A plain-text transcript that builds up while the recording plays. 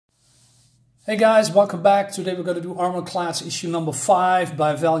Hey guys, welcome back. Today we're going to do Armorclads issue number 5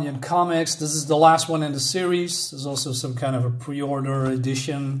 by Valiant Comics. This is the last one in the series. There's also some kind of a pre-order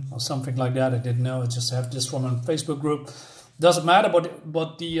edition or something like that. I didn't know. I just have this from a Facebook group. Doesn't matter,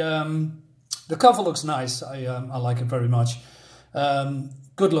 but the cover looks nice. I like it very much.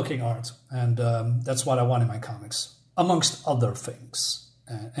 Good looking art, and that's what I want in my comics, amongst other things,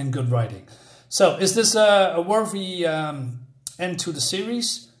 and good writing. So is this a worthy end to the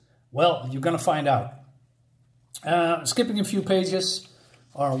series? Well, you're going to find out. Skipping a few pages,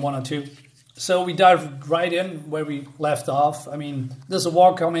 or one or two. So we dive right in where we left off. I mean, there's a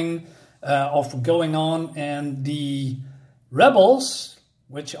war going on, and the rebels,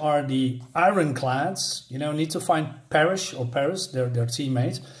 which are the Ironclads, need to find Peris, their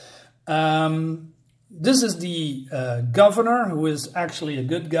teammate. This is the governor, who is actually a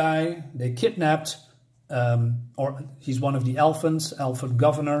good guy. They kidnapped, or he's one of the Alphan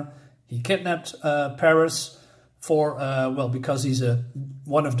governor. He kidnapped Peris for, because he's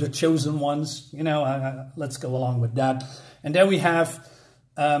one of the chosen ones. Let's go along with that. And then we have,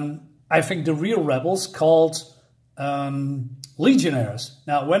 I think, the real rebels called Legionnaires.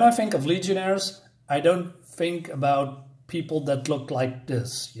 Now, when I think of Legionnaires, I don't think about people that look like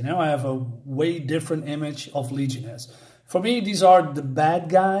this. I have a way different image of Legionnaires. For me, these are the bad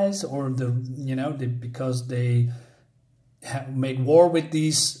guys, or because they make war with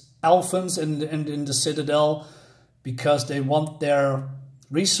these Alphans in the Citadel, because they want their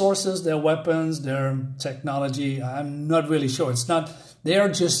resources, their weapons, their technology. I'm not really sure. It's not. They are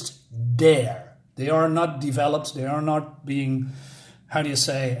just there. They are not developed. They are not being. How do you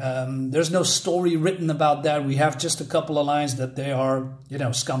say? There's no story written about that. We have just a couple of lines that they are,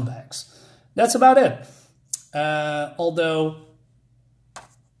 scumbags. That's about it. Although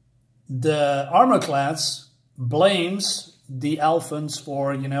the Armorclads blames the Alphans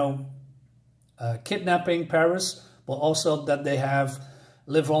for, kidnapping Peris, but also that they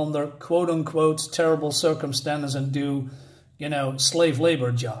live under quote-unquote terrible circumstances and do, slave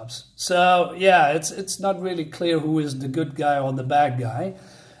labor jobs. So, yeah, it's not really clear who is the good guy or the bad guy.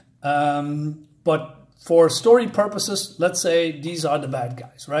 But for story purposes, let's say these are the bad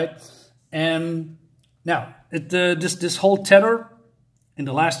guys, right? And now, this whole tether in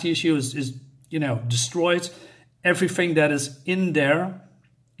the last issue is destroyed. Everything that is in there,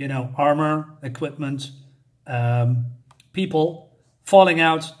 armor, equipment, people falling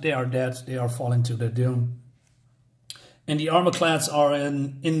out, they are dead. They are falling to their doom. And the Armorclads are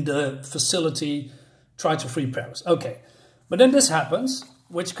in the facility, try to free Peris. Okay, but then this happens,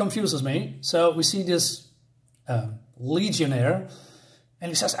 which confuses me. So we see this Legionnaire, and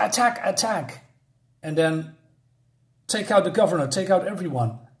he says, attack, attack. And then take out the governor, take out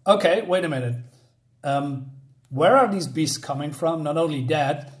everyone. Okay, wait a minute. Where are these beasts coming from? Not only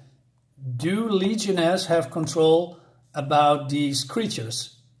that, do Legionnaires have control about these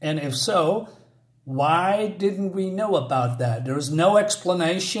creatures? And if so, why didn't we know about that? There is no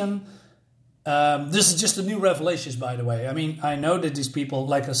explanation. This is just a new revelation, by the way. I mean, I know that these people,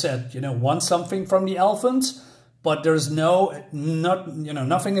 like I said, want something from the Alphans, but there's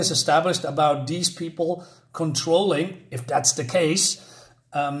nothing is established about these people controlling, if that's the case,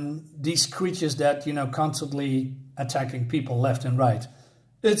 these creatures that, constantly attacking people left and right.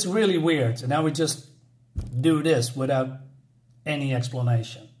 It's really weird. And now we just do this without any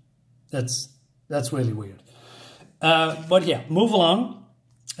explanation. That's really weird. But yeah, move along.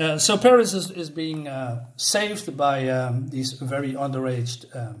 So Peris is being saved by these very underaged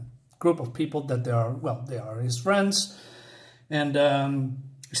group of people that they are his friends. And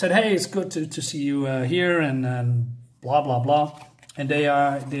he said, hey, it's good to see you here, and blah, blah, blah. And they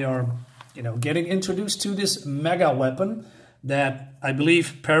are getting introduced to this mega weapon that I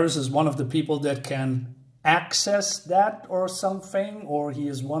believe Peris is one of the people that can access that or something, or he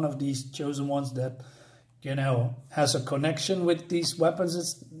is one of these chosen ones that, has a connection with these weapons.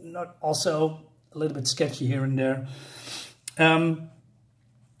 It's not also a little bit sketchy here and there.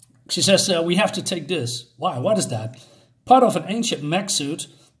 She says, we have to take this. Why? What is that? Part of an ancient mech suit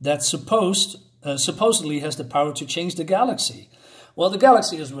that supposedly has the power to change the galaxy. Well, the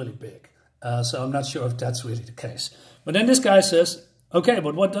galaxy is really big, so I'm not sure if that's really the case. But then this guy says, okay,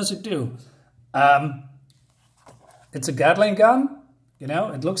 but what does it do? It's a Gatling gun,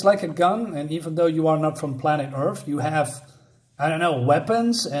 it looks like a gun, and even though you are not from planet Earth, you have, I don't know,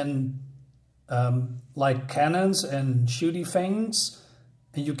 weapons and like cannons and shooty things,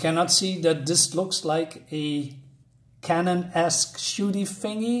 and you cannot see that this looks like a cannon-esque shooty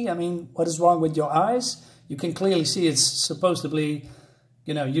thingy. I mean, what is wrong with your eyes? You can clearly see it's supposed to be,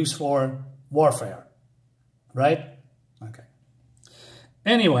 used for warfare, right? Okay.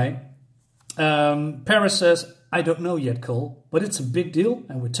 Anyway, Peris says, I don't know yet, Cole, but it's a big deal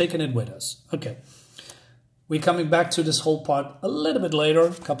and we're taking it with us. Okay. We're coming back to this whole part a little bit later,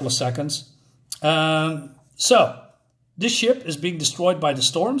 a couple of seconds. So, this ship is being destroyed by the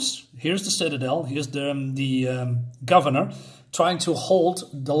storms. Here's the Citadel. Here's the governor trying to hold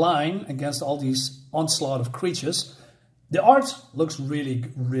the line against all these onslaught of creatures. The art looks really,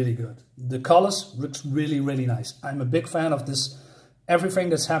 really good. The colors looks really, really nice. I'm a big fan of this. Everything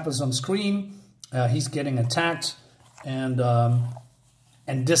that happens on screen, he's getting attacked, and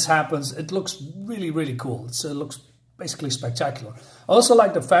this happens. It looks really, really cool. It looks basically spectacular. I also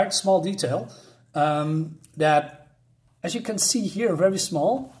like the fact, small detail, that as you can see here, very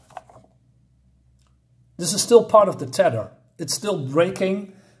small, this is still part of the tether. It's still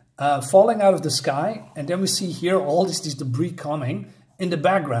breaking, falling out of the sky, and then we see here all these debris coming in the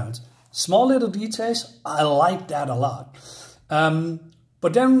background. Small little details, I like that a lot.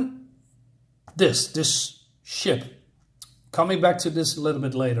 But then this ship, coming back to this a little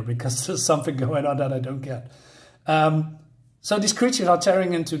bit later because there's something going on that I don't get. So these creatures are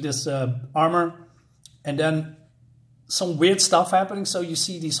tearing into this armor, and then some weird stuff happening. So you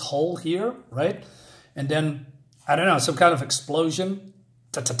see this hole here, right? And then, I don't know, some kind of explosion.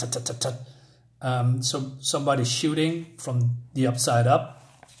 So somebody shooting from the upside up,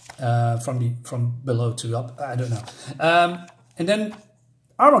 from below to up, I don't know. And then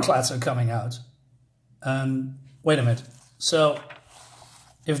Armorclads are coming out. Wait a minute. So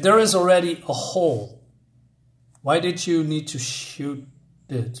if there is already a hole, why did you need to shoot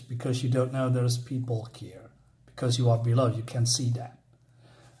it? Because you don't know there's people here. Because you are below, you can see that.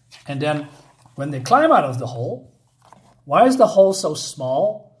 And then when they climb out of the hole, why is the hole so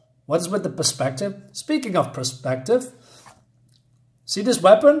small? What is with the perspective? Speaking of perspective, see this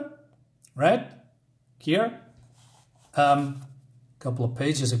weapon, right? Here, a couple of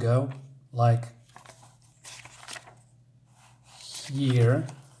pages ago, like here,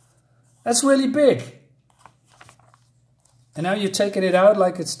 that's really big. And now you're taking it out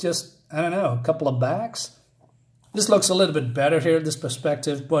like it's just, I don't know, a couple of bags. This looks a little bit better here, this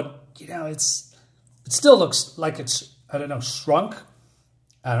perspective, but, you know, it still looks like it's, I don't know, shrunk.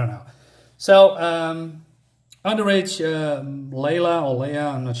 I don't know. So, underage Layla, or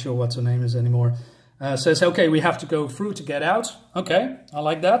Leia, I'm not sure what her name is anymore, says, okay, we have to go through to get out. Okay, I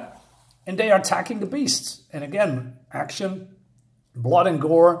like that. And they are attacking the beasts. And again, action, blood and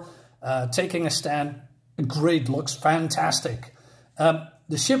gore, taking a stand. Great, looks fantastic.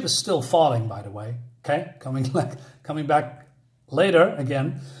 The ship is still falling, by the way. Okay, coming back later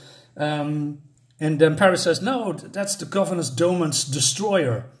again. And then Peris says, no, that's the Governor's Domin's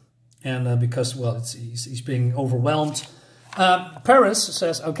destroyer. And because, well, he's being overwhelmed. Peris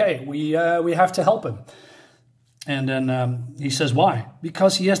says, okay, we have to help him. And then he says, why?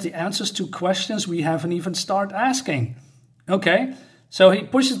 Because he has the answers to questions we haven't even started asking. Okay, so he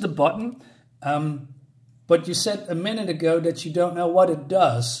pushes the button. But you said a minute ago that you don't know what it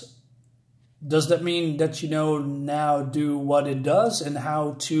does. Does that mean that you know now do what it does and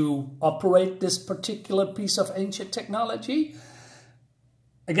how to operate this particular piece of ancient technology?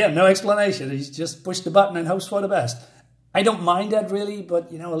 Again, no explanation. He's just pushed the button and hopes for the best. I don't mind that really,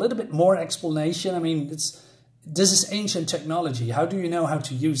 but you know, a little bit more explanation. I mean, this is ancient technology. How do you know how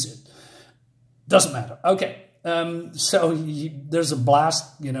to use it? Doesn't matter. Okay. So there's a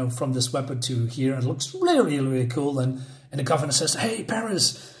blast, you know, from this weapon to here. It looks really, really cool. And the governor says, hey,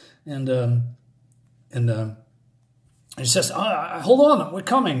 Peris. And he says, hold on, we're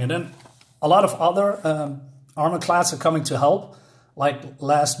coming. And then a lot of other Armorclads are coming to help, like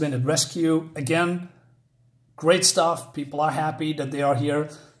last minute rescue. Again, great stuff. People are happy that they are here.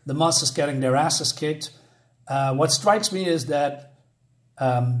 The monsters getting their asses kicked. What strikes me is that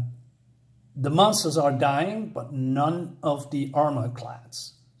the monsters are dying, but none of the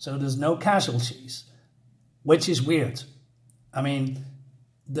Armorclads. So there's no casualties, which is weird. I mean,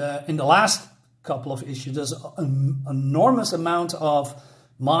 in the last couple of issues, there's an enormous amount of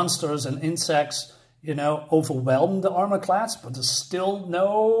monsters and insects, you know, overwhelm the Armorclads, but there's still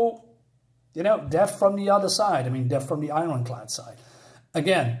no, you know, death from the other side. I mean, death from the Ironclad side.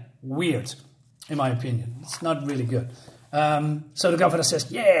 Again, weird, in my opinion. It's not really good. So the governor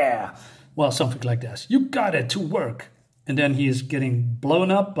says, yeah, well, something like this. You got it to work. And then he is getting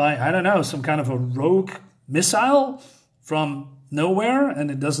blown up by, I don't know, some kind of a rogue missile from nowhere,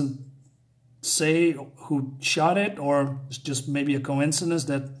 and it doesn't say who shot it, or it's just maybe a coincidence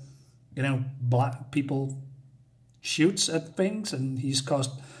that, you know, black people shoots at things and he's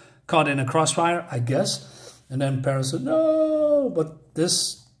caught in a crossfire, I guess. And then Peris said, no, but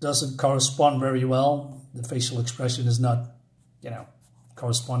this doesn't correspond very well. The facial expression is not, you know,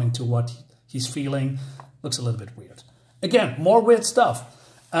 corresponding to what he's feeling. Looks a little bit weird. Again, more weird stuff.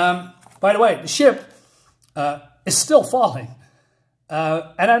 By the way, the ship is still falling.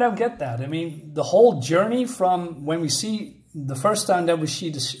 And I don't get that. I mean, the whole journey from when we see the first time that we see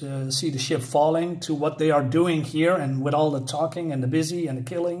the ship falling to what they are doing here, and with all the talking and the busy and the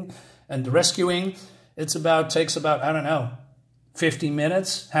killing and the rescuing, takes about, I don't know, 15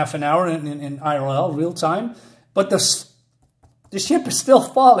 minutes, half an hour in IRL, real time. But the ship is still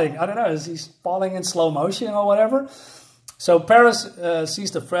falling. I don't know, is he falling in slow motion or whatever? So Peris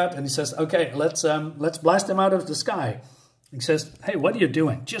sees the threat and he says, okay, let's blast him out of the sky. He says, hey, what are you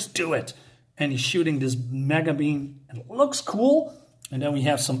doing? Just do it. And he's shooting this mega beam. And it looks cool. And then we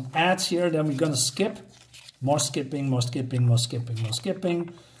have some ads here. Then we're going to skip. More skipping, more skipping, more skipping, more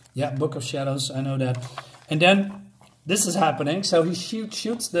skipping. Yeah, Book of Shadows, I know that. And then this is happening. So he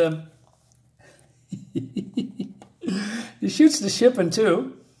shoots the... he shoots the ship in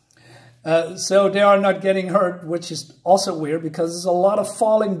two. So they are not getting hurt, which is also weird because there's a lot of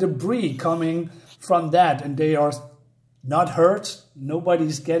falling debris coming from that. And they are not hurt.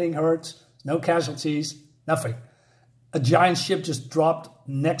 Nobody's getting hurt. No casualties. Nothing. A giant ship just dropped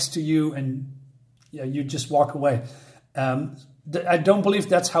next to you and yeah, you just walk away. I don't believe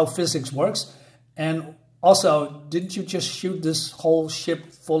that's how physics works. And also, didn't you just shoot this whole ship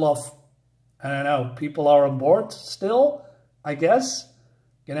full of, I don't know, people are on board still, I guess?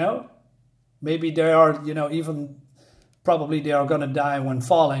 You know? Maybe they are, you know, even probably they are going to die when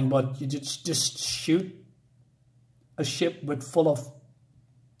falling, but you just shoot a ship with full of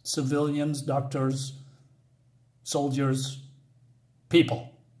civilians, doctors, soldiers,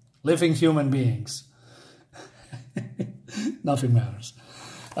 people, living human beings. Nothing matters.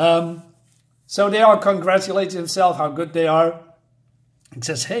 So they are congratulating themselves how good they are. He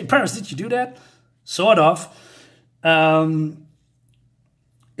says, hey, Peris, did you do that? Sort of.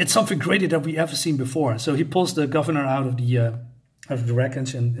 It's something greater than we ever seen before. So he pulls the governor out of the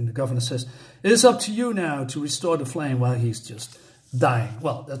wreckage, and the governor says, it is up to you now to restore the flame while he's just dying.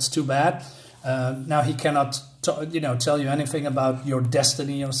 Well, that's too bad. Now he cannot, tell you anything about your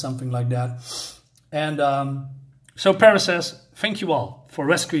destiny or something like that. And so Peris says, thank you all for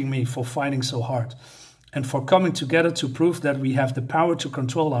rescuing me, for fighting so hard, and for coming together to prove that we have the power to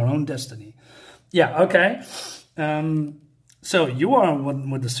control our own destiny. Yeah, okay. So you are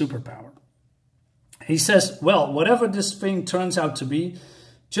one with the superpower. He says, well, whatever this thing turns out to be,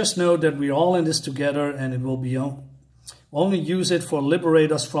 just know that we're all in this together, and it will be only use it for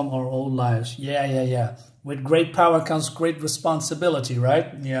liberate us from our old lives. Yeah. With great power comes great responsibility,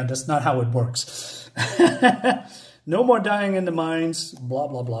 right? Yeah, that's not how it works. No more dying in the mines, blah,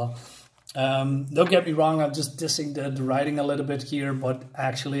 blah, blah. Don't get me wrong, I'm just dissing the writing a little bit here, but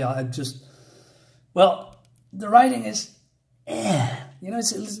actually the writing is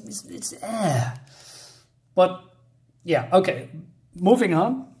it's But yeah, okay, moving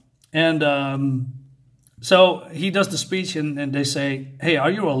on. And so he does the speech and they say, hey,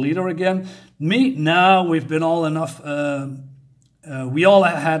 are you a leader again? Me? No, we've been all enough. We all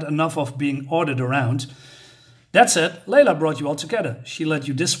had enough of being ordered around. That's it. Layla brought you all together. She led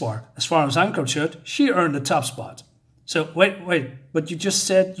you this far. As far as I'm concerned, she earned the top spot. So wait, but you just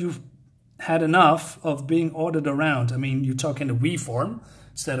said you've had enough of being ordered around. I mean, you talk in the we form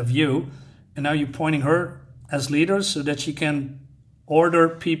instead of you. And now you're pointing her as leader so that she can order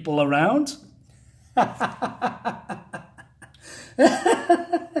people around?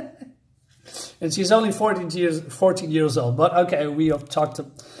 And she's only 14 years old. But okay, we have talked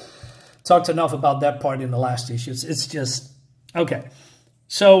enough about that part in the last issues. It's just, okay.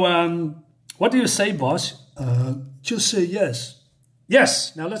 So, what do you say, boss? Just say yes.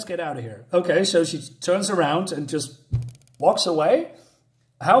 Yes, now let's get out of here. Okay, so she turns around and just walks away.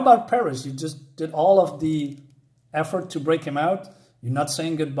 How about Peris? You just did all of the effort to break him out. You're not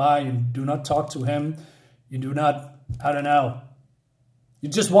saying goodbye. You do not talk to him. You do not, I don't know. You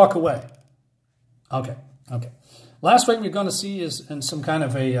just walk away. Okay. Last thing we're going to see is in some kind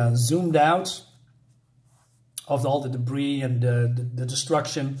of a zoomed out of all the debris and the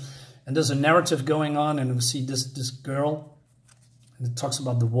destruction. And there's a narrative going on, and we see this girl. And it talks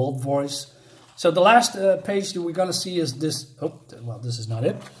about the wolf voice. So the last page that we're going to see is this. Oh, well, this is not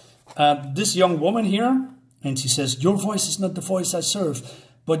it. This young woman here. And she says, your voice is not the voice I serve,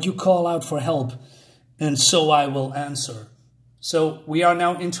 but you call out for help. And so I will answer. So we are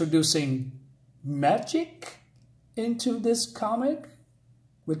now introducing magic into this comic,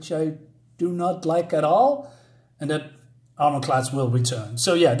 which I do not like at all. And that Armorclads will return.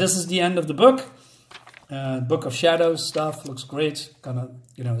 So yeah, this is the end of the book. Book of Shadows stuff looks great.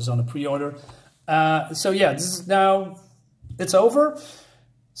 Is on a pre-order. So yeah, this is now, it's over.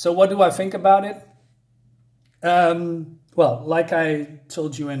 So what do I think about it? Well, like I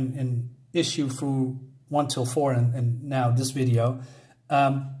told you in issue through 1 till 4 and now this video,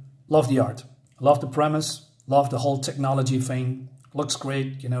 love the art, love the premise, love the whole technology thing. Looks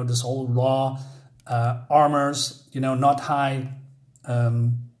great, you know, this whole raw armors, you know, not high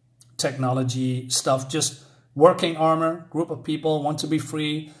technology stuff, just working armor, group of people want to be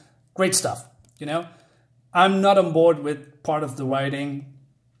free, great stuff, you know. I'm not on board with part of the writing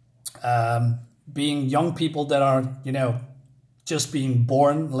being young people that are, you know, just being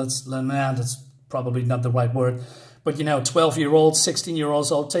born. That's probably not the right word, but you know, 12-year-olds,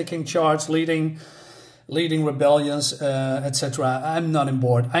 16-year-olds all taking charge, leading rebellions, etc. I'm not on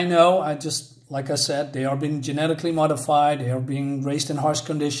board. I know, like I said, they are being genetically modified, they are being raised in harsh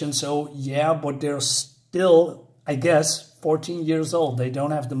conditions, so yeah, but they're still, I guess, 14 years old. They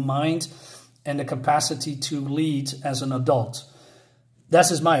don't have the mind and the capacity to lead as an adult. That's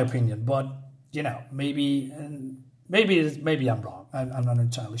just my opinion, but you know, maybe I'm wrong. I'm not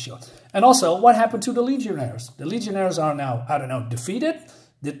entirely sure. And also, what happened to the Legionnaires? The Legionnaires are now, I don't know, defeated.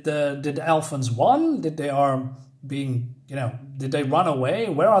 Did the Alphans won? Did they run away?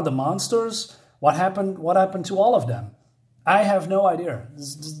 Where are the monsters? What happened? What happened to all of them? I have no idea.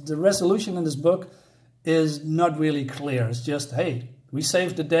 The resolution in this book is not really clear. It's just, hey, we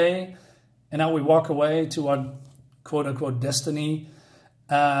saved the day, and now we walk away to our quote-unquote destiny.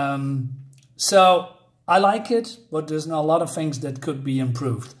 So I like it, but there's a lot of things that could be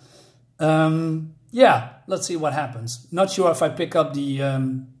improved. Yeah, let's see what happens. Not sure if I pick up the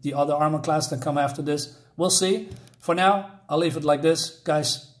other armor class that come after this. We'll see. For now, I'll leave it like this.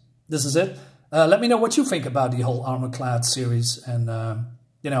 Guys, this is it. Let me know what you think about the whole Armorclad series and,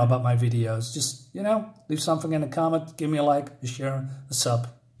 you know, about my videos. Just, you know, leave something in a comment. Give me a like, a share, a sub.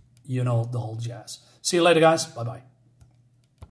 You know, the whole jazz. See you later, guys. Bye-bye.